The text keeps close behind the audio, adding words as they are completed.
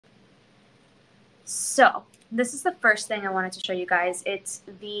So this is the first thing I wanted to show you guys. It's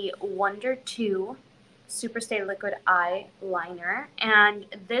the Wonder 2 Superstay Liquid Eyeliner. And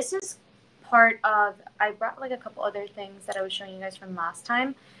this is part of, I brought like a couple other things that I was showing you guys from last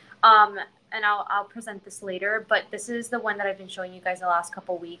time. And I'll present this later, but this is the one that I've been showing you guys the last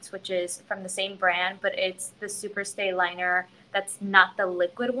couple weeks, which is from the same brand, but it's the Superstay liner that's not the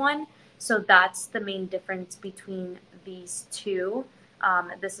liquid one. So that's the main difference between these two.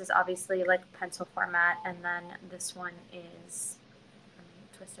 This is obviously like pencil format, and then this one is, let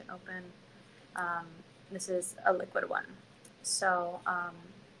me twist it open. This is a liquid one. So,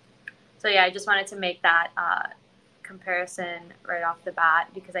 so yeah, I just wanted to make that comparison right off the bat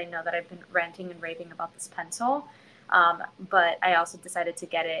because I know that I've been ranting and raving about this pencil. But I also decided to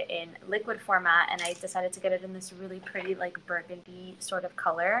get it in liquid format, and I decided to get it in this really pretty like burgundy sort of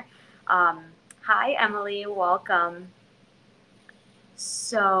color. Hi, Emily, welcome.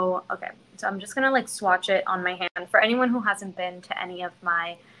 So, okay, so I'm just gonna like swatch it on my hand. For anyone who hasn't been to any of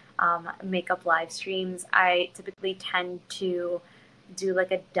my makeup live streams, I typically tend to do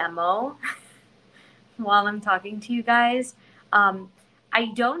like a demo while I'm talking to you guys. I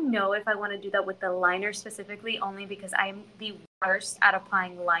don't know if I want to do that with the liner specifically, only because I'm the worst at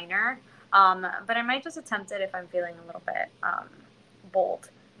applying liner. But I might just attempt it if I'm feeling a little bit bold.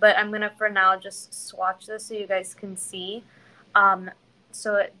 But I'm gonna for now just swatch this so you guys can see.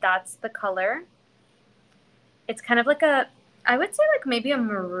 So that's the color. It's kind of like a, I would say like maybe a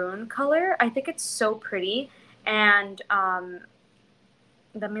maroon color. I think it's so pretty. And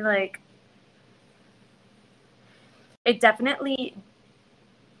let me like, it definitely,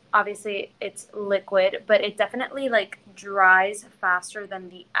 obviously it's liquid, but it definitely like dries faster than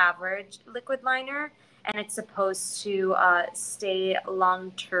the average liquid liner. And it's supposed to stay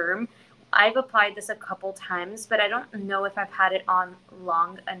long term. I've applied this a couple times, but I don't know if I've had it on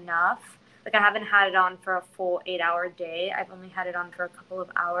long enough. Like I haven't had it on for a full 8-hour day. I've only had it on for a couple of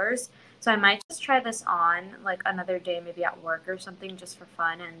hours. So I might just try this on like another day, maybe at work or something, just for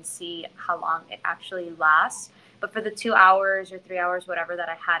fun and see how long it actually lasts. But for the 2 hours or 3 hours, whatever that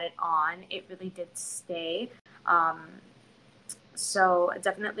I had it on, it really did stay. So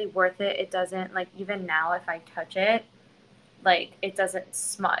definitely worth it. It doesn't, like, even now if I touch it, like it doesn't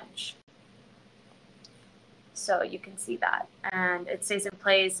smudge. So you can see that, and it stays in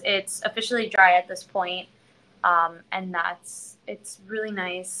place. It's officially dry at this point, and it's really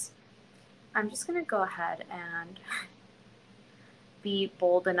nice. I'm just gonna go ahead and be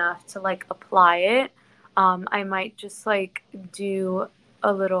bold enough to like apply it. I might just like do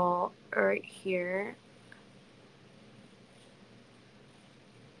a little right here.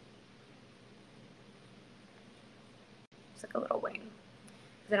 It's like a little wing,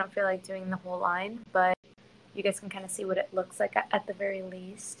 because I don't feel like doing the whole line, but you guys can kind of see what it looks like at the very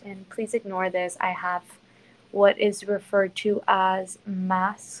least. And please ignore this. I have what is referred to as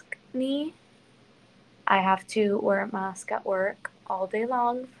mask knee. I have to wear a mask at work all day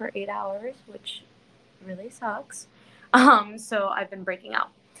long for 8 hours, which really sucks. So I've been breaking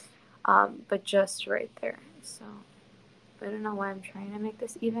out. But just right there. So I don't know why I'm trying to make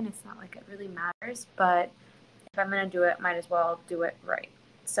this even. It's not like it really matters, but if I'm going to do it, might as well do it right.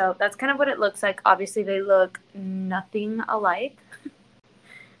 So that's kind of what it looks like. Obviously, they look nothing alike,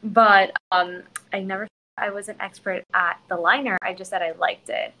 but I was an expert at the liner. I just said I liked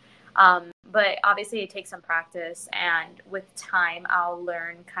it. But obviously, it takes some practice, and with time, I'll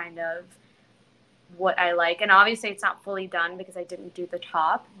learn kind of what I like. And obviously, it's not fully done because I didn't do the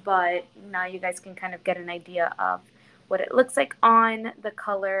top, but now you guys can kind of get an idea of what it looks like on the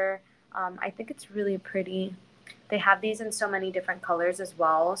color. I think it's really pretty. They have these in so many different colors as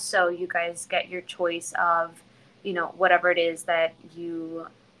well, so you guys get your choice of, you know, whatever it is that you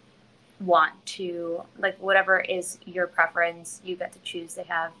want to, like, whatever is your preference, you get to choose. They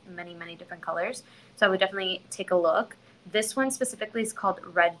have many, many different colors, so I would definitely take a look. This one specifically is called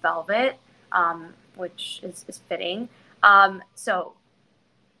Red Velvet, which is fitting. So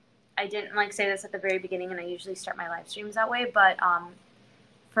I didn't like say this at the very beginning, and I usually start my live streams that way, but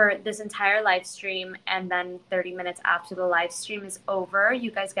for this entire live stream and then 30 minutes after the live stream is over,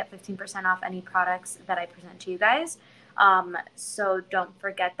 you guys get 15% off any products that I present to you guys. So don't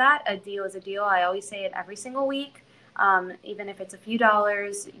forget that. A deal is a deal. I always say it every single week. Even if it's a few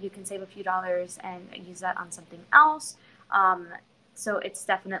dollars, you can save a few dollars and use that on something else. So it's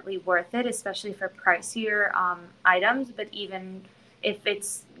definitely worth it, especially for pricier items. But even if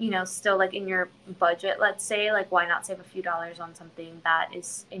it's, you know, still like in your budget, let's say, like, why not save a few dollars on something that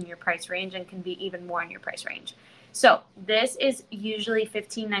is in your price range and can be even more in your price range? So this is usually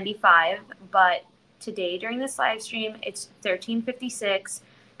 $15.95, but today during this live stream, it's $13.56.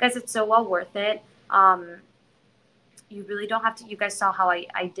 Guys, it's so well worth it. You really don't have to. You guys saw how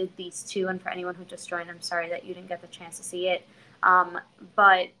I did these two, and for anyone who just joined, I'm sorry that you didn't get the chance to see it.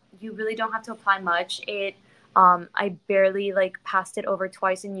 But you really don't have to apply much. I barely like passed it over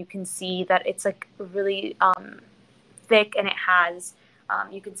twice, and you can see that it's like really thick, and it has,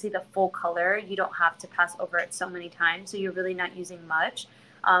 you can see the full color. You don't have to pass over it so many times, so you're really not using much.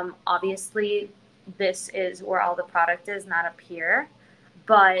 Obviously, this is where all the product is, not up here.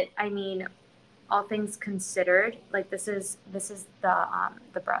 But I mean, all things considered, like this is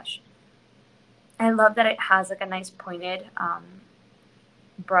the brush. I love that it has like a nice pointed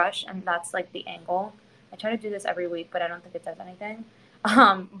brush, and that's like the angle. I try to do this every week, but I don't think it does anything.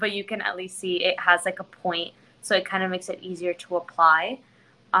 But you can at least see it has like a point, so it kind of makes it easier to apply.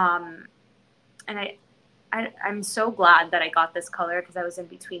 And I'm so glad that I got this color because I was in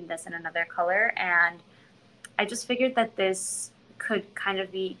between this and another color, and I just figured that this could kind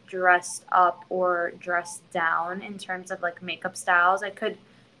of be dressed up or dressed down in terms of like makeup styles. I could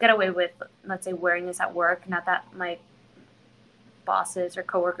get away with, let's say, wearing this at work. Not that my bosses or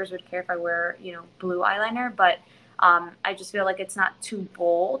coworkers would care if I wear, blue eyeliner, but I just feel like it's not too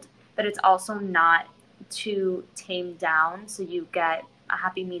bold, but it's also not too tamed down. So you get a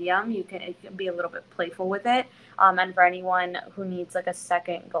happy medium. It can be a little bit playful with it. And for anyone who needs like a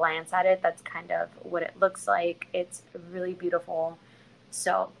second glance at it, that's kind of what it looks like. It's really beautiful.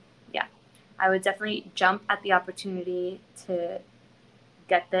 So yeah, I would definitely jump at the opportunity to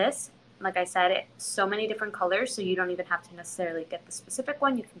get this. Like I said, so many different colors, so you don't even have to necessarily get the specific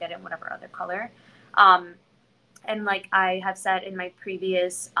one. You can get it in whatever other color. And like I have said in my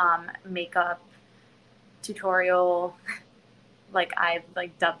previous makeup tutorial, like I've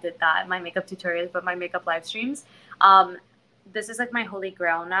like dubbed it that, my makeup tutorials, but my makeup live streams. This is like my holy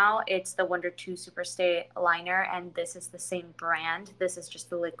grail now. It's the Wonder 2 Superstay liner, and this is the same brand. This is just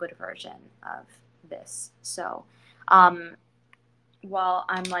the liquid version of this. So while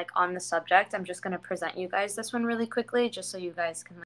I'm like on the subject, I'm just going to present you guys this one really quickly, just so you guys can